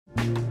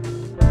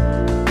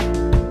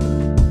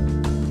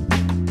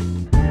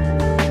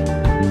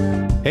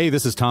Hey,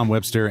 this is Tom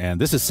Webster, and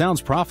this is Sounds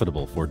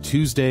Profitable for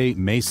Tuesday,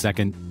 May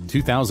 2nd,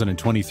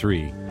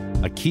 2023,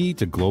 a key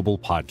to global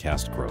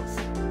podcast growth.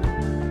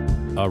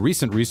 A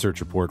recent research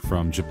report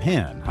from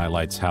Japan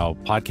highlights how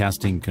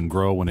podcasting can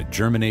grow when it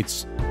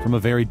germinates from a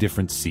very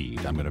different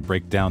seed. I'm going to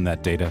break down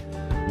that data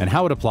and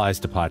how it applies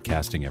to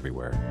podcasting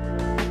everywhere.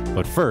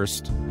 But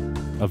first,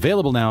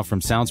 available now from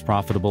Sounds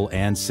Profitable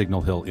and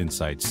Signal Hill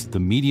Insights,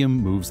 The Medium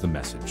Moves the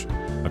Message,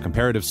 a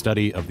comparative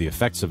study of the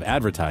effects of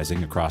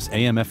advertising across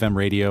AM/FM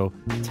radio,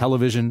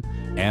 television,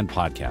 and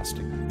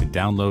podcasting. You can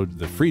download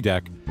the free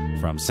deck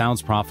from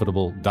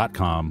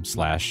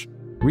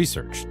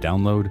soundsprofitable.com/research.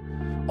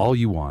 Download all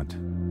you want.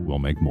 We'll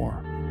make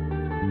more.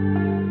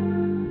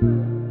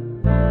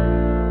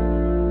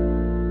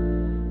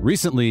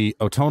 Recently,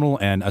 Otonal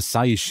and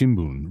Asahi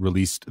Shimbun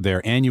released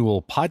their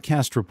annual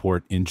podcast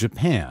report in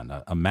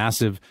Japan, a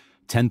massive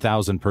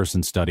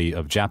 10,000-person study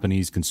of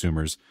Japanese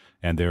consumers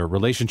and their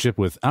relationship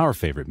with our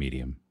favorite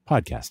medium,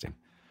 podcasting.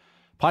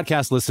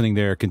 Podcast listening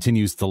there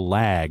continues to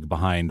lag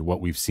behind what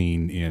we've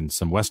seen in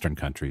some Western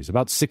countries.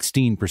 About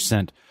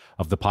 16%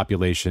 of the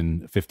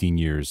population 15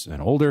 years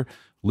and older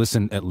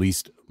listen at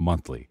least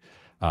monthly.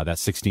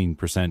 That's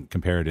 16%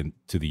 compared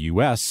to the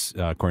U.S.,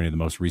 according to the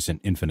most recent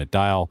Infinite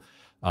Dial.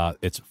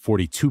 It's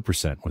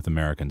 42% with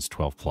Americans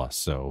 12 plus.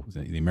 So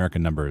the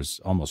American number is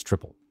almost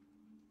triple.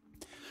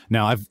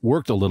 Now, I've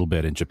worked a little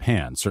bit in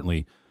Japan,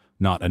 certainly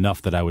not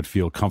enough that I would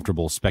feel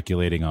comfortable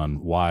speculating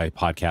on why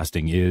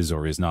podcasting is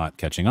or is not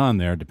catching on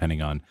there,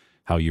 depending on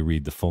how you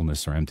read the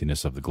fullness or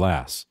emptiness of the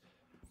glass.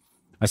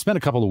 I spent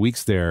a couple of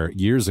weeks there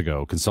years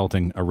ago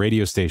consulting a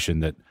radio station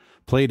that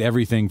played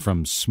everything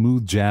from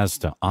smooth jazz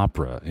to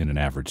opera in an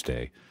average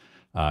day.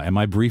 And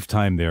my brief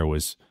time there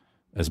was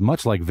as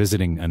much like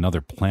visiting another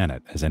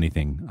planet as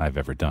anything I've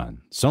ever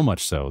done. So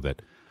much so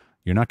that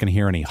you're not going to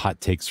hear any hot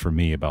takes from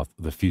me about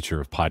the future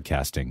of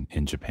podcasting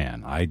in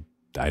Japan. I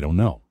don't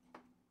know.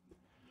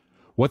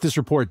 What this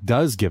report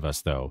does give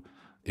us, though,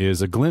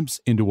 is a glimpse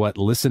into what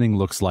listening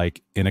looks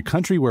like in a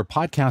country where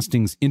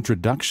podcasting's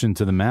introduction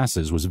to the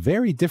masses was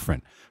very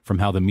different from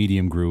how the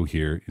medium grew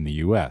here in the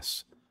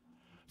U.S.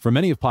 For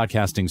many of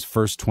podcasting's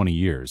first 20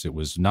 years, it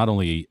was not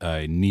only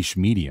a niche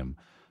medium,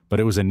 but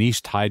it was a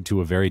niche tied to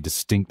a very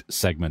distinct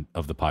segment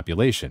of the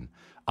population,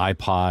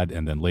 iPod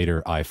and then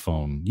later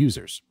iPhone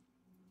users.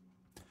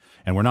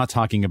 And we're not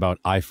talking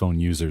about iPhone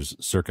users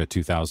circa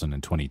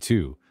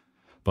 2022,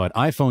 but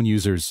iPhone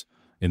users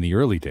in the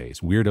early days,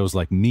 weirdos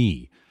like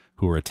me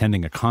who were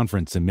attending a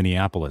conference in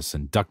Minneapolis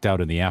and ducked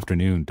out in the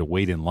afternoon to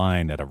wait in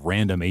line at a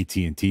random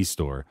AT&T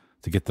store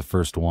to get the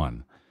first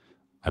one.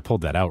 I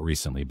pulled that out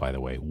recently, by the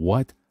way.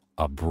 What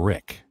a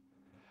brick.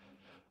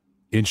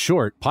 In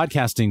short,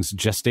 podcasting's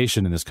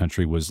gestation in this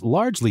country was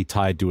largely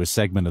tied to a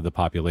segment of the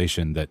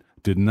population that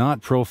did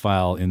not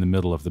profile in the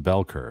middle of the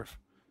bell curve.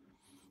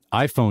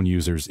 iPhone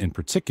users in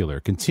particular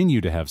continue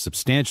to have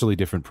substantially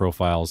different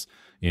profiles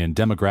in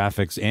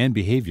demographics and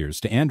behaviors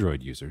to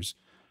Android users,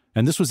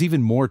 and this was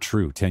even more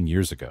true 10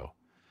 years ago.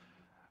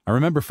 I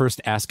remember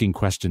first asking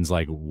questions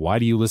like, why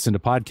do you listen to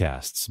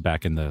podcasts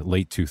back in the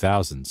late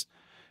 2000s,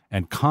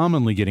 and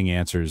commonly getting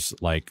answers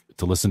like,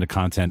 to listen to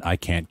content I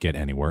can't get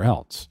anywhere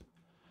else.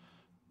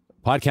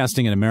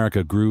 Podcasting in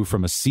America grew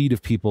from a seed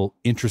of people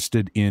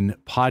interested in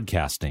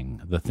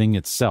podcasting, the thing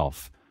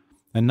itself,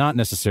 and not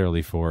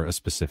necessarily for a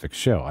specific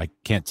show. I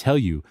can't tell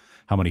you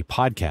how many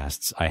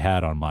podcasts I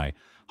had on my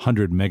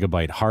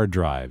 100-megabyte hard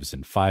drives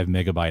and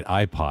 5-megabyte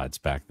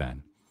iPods back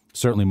then.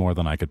 Certainly more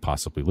than I could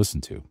possibly listen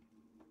to.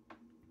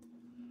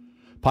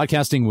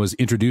 Podcasting was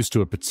introduced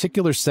to a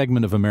particular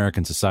segment of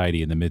American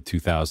society in the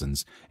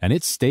mid-2000s, and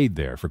it stayed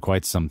there for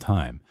quite some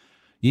time.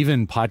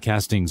 Even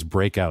podcasting's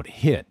breakout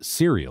hit,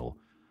 Serial,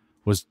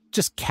 was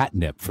just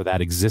catnip for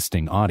that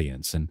existing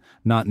audience and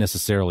not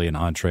necessarily an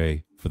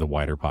entree for the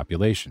wider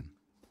population.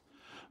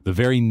 The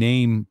very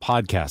name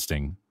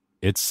podcasting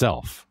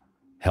itself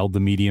held the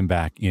medium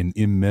back in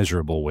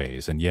immeasurable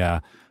ways. And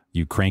yeah,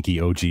 you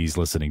cranky OGs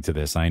listening to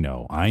this, I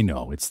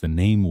know, it's the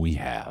name we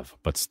have,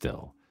 but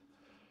still.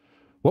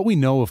 What we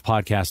know of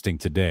podcasting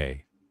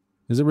today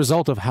is a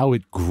result of how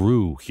it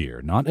grew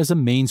here, not as a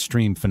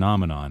mainstream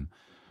phenomenon,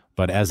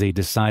 but as a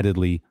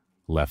decidedly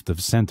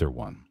left-of-center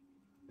one.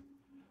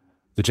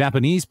 The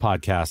Japanese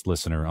podcast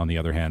listener, on the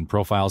other hand,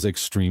 profiles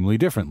extremely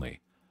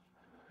differently.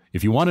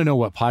 If you want to know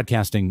what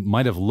podcasting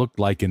might have looked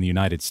like in the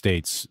United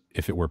States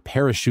if it were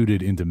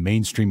parachuted into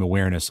mainstream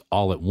awareness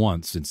all at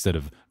once instead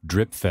of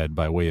drip-fed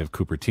by way of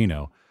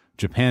Cupertino,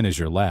 Japan is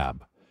your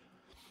lab.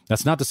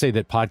 That's not to say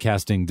that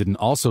podcasting didn't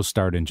also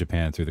start in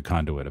Japan through the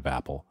conduit of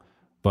Apple,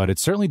 but it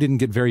certainly didn't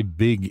get very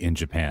big in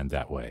Japan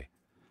that way.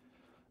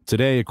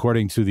 Today,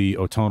 according to the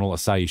Otonal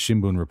Asahi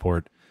Shimbun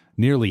report,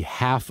 nearly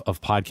half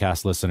of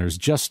podcast listeners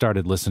just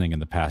started listening in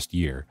the past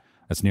year.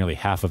 That's nearly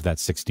half of that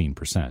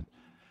 16%.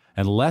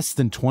 And less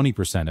than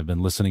 20% have been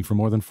listening for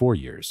more than 4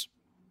 years.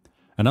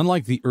 And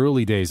unlike the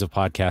early days of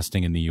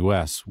podcasting in the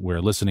U.S., where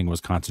listening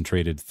was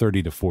concentrated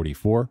 30 to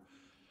 44,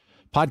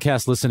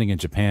 podcast listening in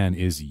Japan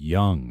is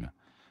young.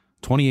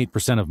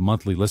 28% of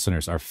monthly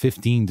listeners are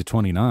 15 to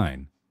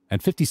 29,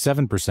 and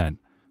 57%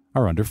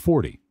 are under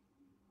 40.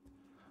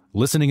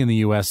 Listening in the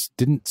U.S.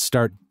 didn't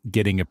start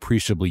getting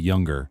appreciably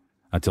younger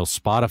until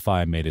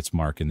Spotify made its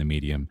mark in the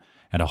medium,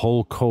 and a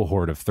whole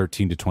cohort of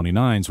 13 to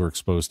 29s were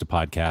exposed to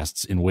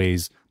podcasts in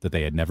ways that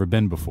they had never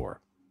been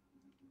before.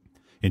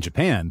 In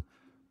Japan,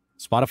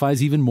 Spotify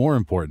is even more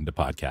important to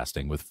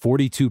podcasting, with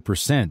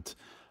 42%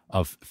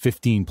 of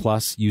 15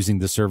 plus using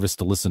the service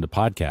to listen to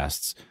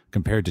podcasts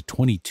compared to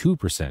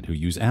 22% who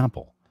use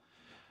Apple.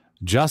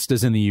 Just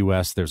as in the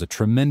US, there's a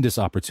tremendous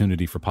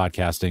opportunity for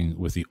podcasting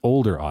with the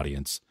older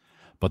audience,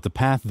 but the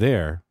path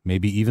there may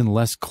be even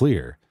less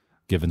clear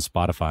given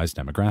Spotify's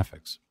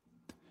demographics.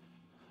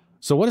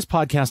 So what does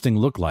podcasting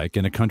look like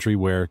in a country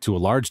where, to a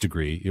large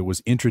degree, it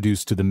was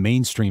introduced to the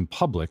mainstream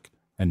public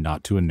and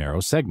not to a narrow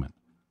segment?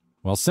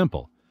 Well,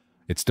 simple.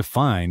 It's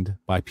defined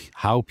by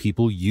how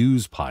people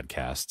use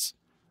podcasts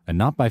and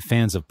not by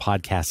fans of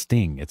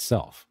podcasting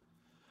itself.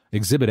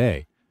 Exhibit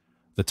A,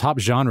 the top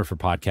genre for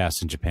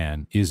podcasts in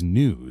Japan is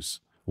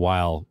news,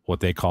 while what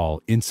they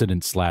call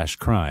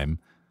incident/crime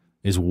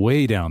is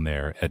way down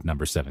there at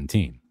number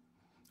 17.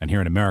 And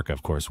here in America,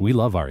 of course, we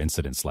love our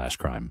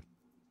incident/crime.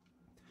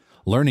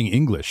 Learning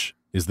English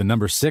is the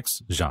number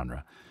 6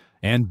 genre,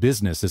 and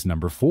business is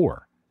number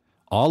 4.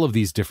 All of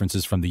these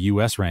differences from the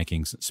U.S.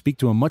 rankings speak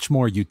to a much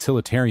more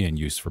utilitarian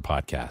use for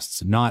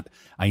podcasts. Not,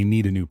 I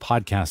need a new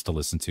podcast to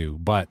listen to,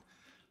 but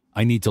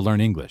I need to learn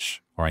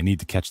English, or I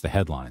need to catch the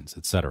headlines,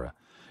 etc.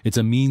 It's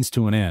a means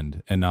to an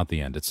end and not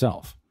the end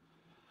itself.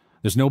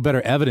 There's no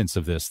better evidence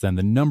of this than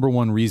the number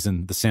one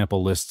reason the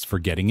sample lists for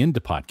getting into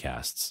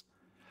podcasts.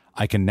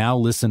 I can now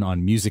listen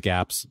on music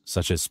apps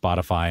such as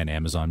Spotify and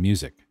Amazon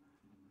Music.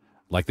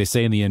 Like they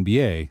say in the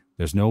NBA,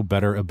 there's no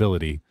better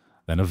ability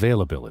than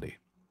availability.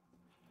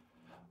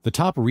 The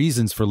top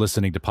reasons for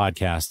listening to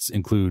podcasts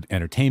include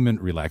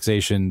entertainment,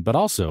 relaxation, but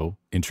also,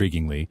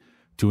 intriguingly,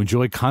 to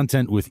enjoy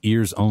content with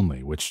ears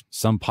only, which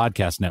some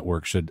podcast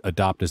networks should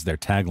adopt as their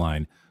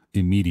tagline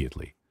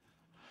immediately.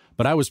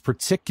 But I was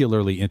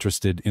particularly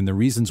interested in the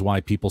reasons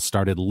why people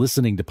started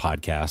listening to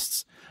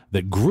podcasts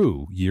that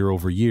grew year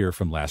over year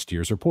from last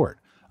year's report.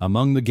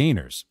 Among the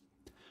gainers,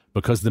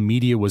 because the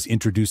media was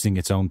introducing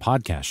its own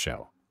podcast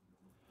show.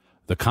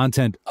 The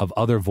content of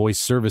other voice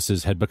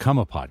services had become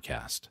a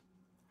podcast.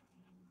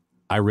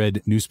 I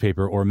read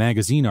newspaper or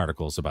magazine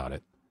articles about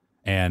it,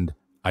 and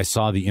I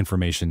saw the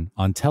information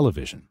on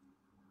television.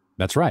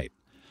 That's right.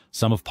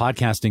 Some of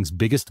podcasting's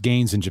biggest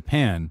gains in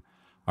Japan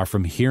are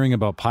from hearing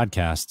about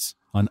podcasts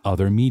on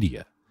other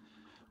media.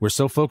 We're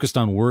so focused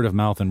on word of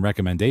mouth and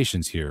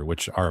recommendations here,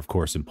 which are, of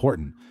course,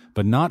 important,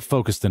 but not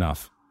focused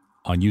enough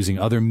on using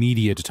other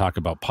media to talk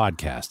about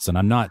podcasts. And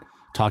I'm not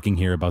talking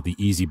here about the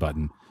easy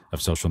button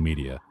of social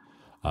media.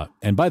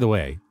 And by the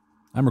way,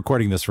 I'm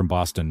recording this from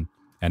Boston,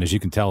 and as you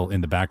can tell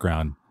in the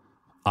background,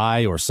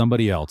 I or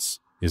somebody else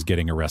is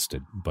getting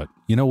arrested. But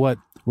you know what?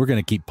 We're going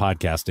to keep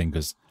podcasting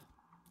because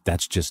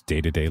that's just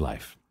day-to-day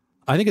life.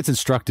 I think it's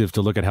instructive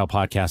to look at how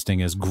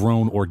podcasting has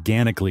grown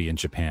organically in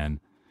Japan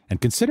and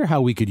consider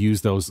how we could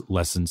use those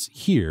lessons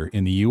here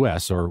in the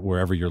US or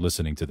wherever you're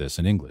listening to this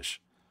in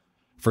English.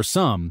 For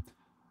some,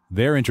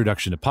 their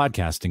introduction to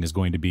podcasting is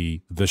going to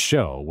be the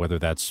show, whether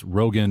that's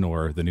Rogan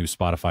or the new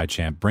Spotify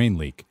champ Brain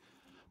Leak.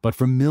 But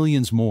for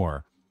millions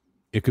more,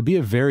 it could be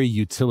a very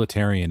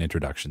utilitarian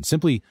introduction,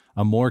 simply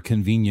a more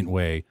convenient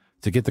way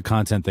to get the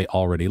content they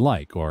already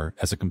like, or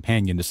as a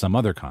companion to some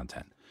other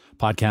content,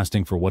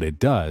 podcasting for what it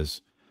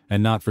does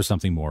and not for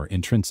something more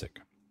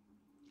intrinsic.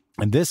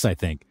 And this, I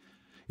think,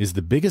 is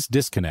the biggest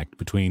disconnect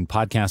between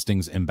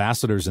podcasting's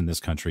ambassadors in this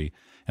country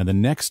and the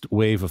next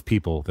wave of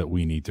people that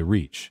we need to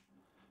reach.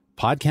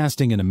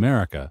 Podcasting in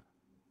America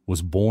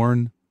was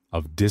born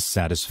of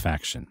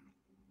dissatisfaction.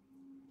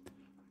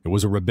 It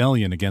was a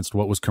rebellion against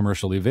what was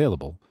commercially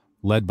available,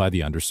 led by the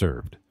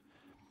underserved.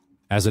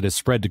 As it has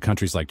spread to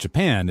countries like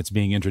Japan, it's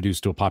being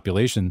introduced to a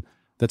population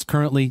that's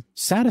currently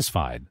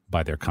satisfied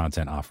by their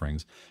content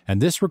offerings, and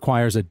this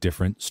requires a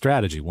different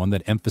strategy, one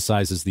that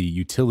emphasizes the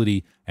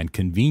utility and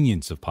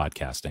convenience of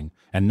podcasting,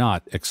 and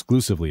not,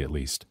 exclusively at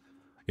least,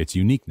 its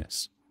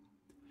uniqueness.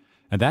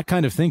 And that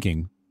kind of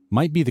thinking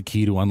might be the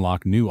key to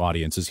unlock new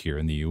audiences here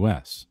in the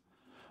U.S.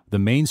 The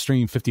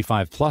mainstream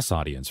 55-plus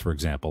audience, for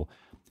example,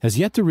 has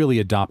yet to really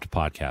adopt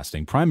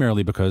podcasting,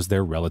 primarily because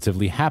they're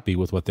relatively happy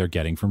with what they're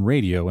getting from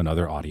radio and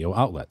other audio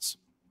outlets.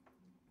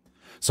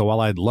 So while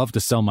I'd love to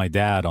sell my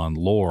dad on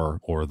Lore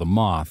or The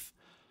Moth,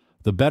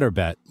 the better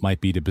bet might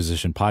be to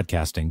position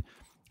podcasting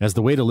as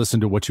the way to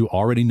listen to what you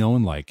already know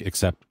and like,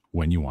 except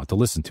when you want to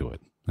listen to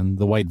it, and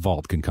the white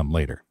vault can come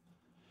later.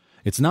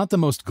 It's not the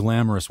most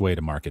glamorous way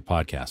to market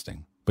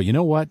podcasting, but you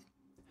know what?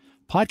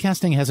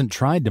 Podcasting hasn't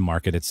tried to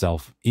market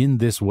itself in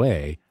this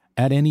way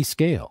at any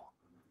scale.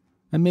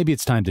 And maybe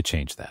it's time to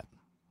change that.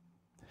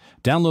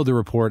 Download the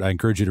report. I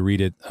encourage you to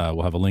read it.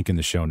 We'll have a link in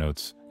the show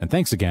notes. And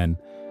thanks again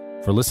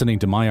for listening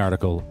to my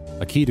article,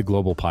 A Key to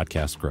Global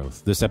Podcast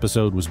Growth. This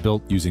episode was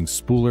built using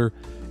Spooler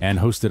and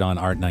hosted on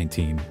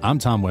ART19. I'm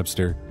Tom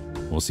Webster.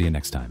 We'll see you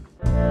next time.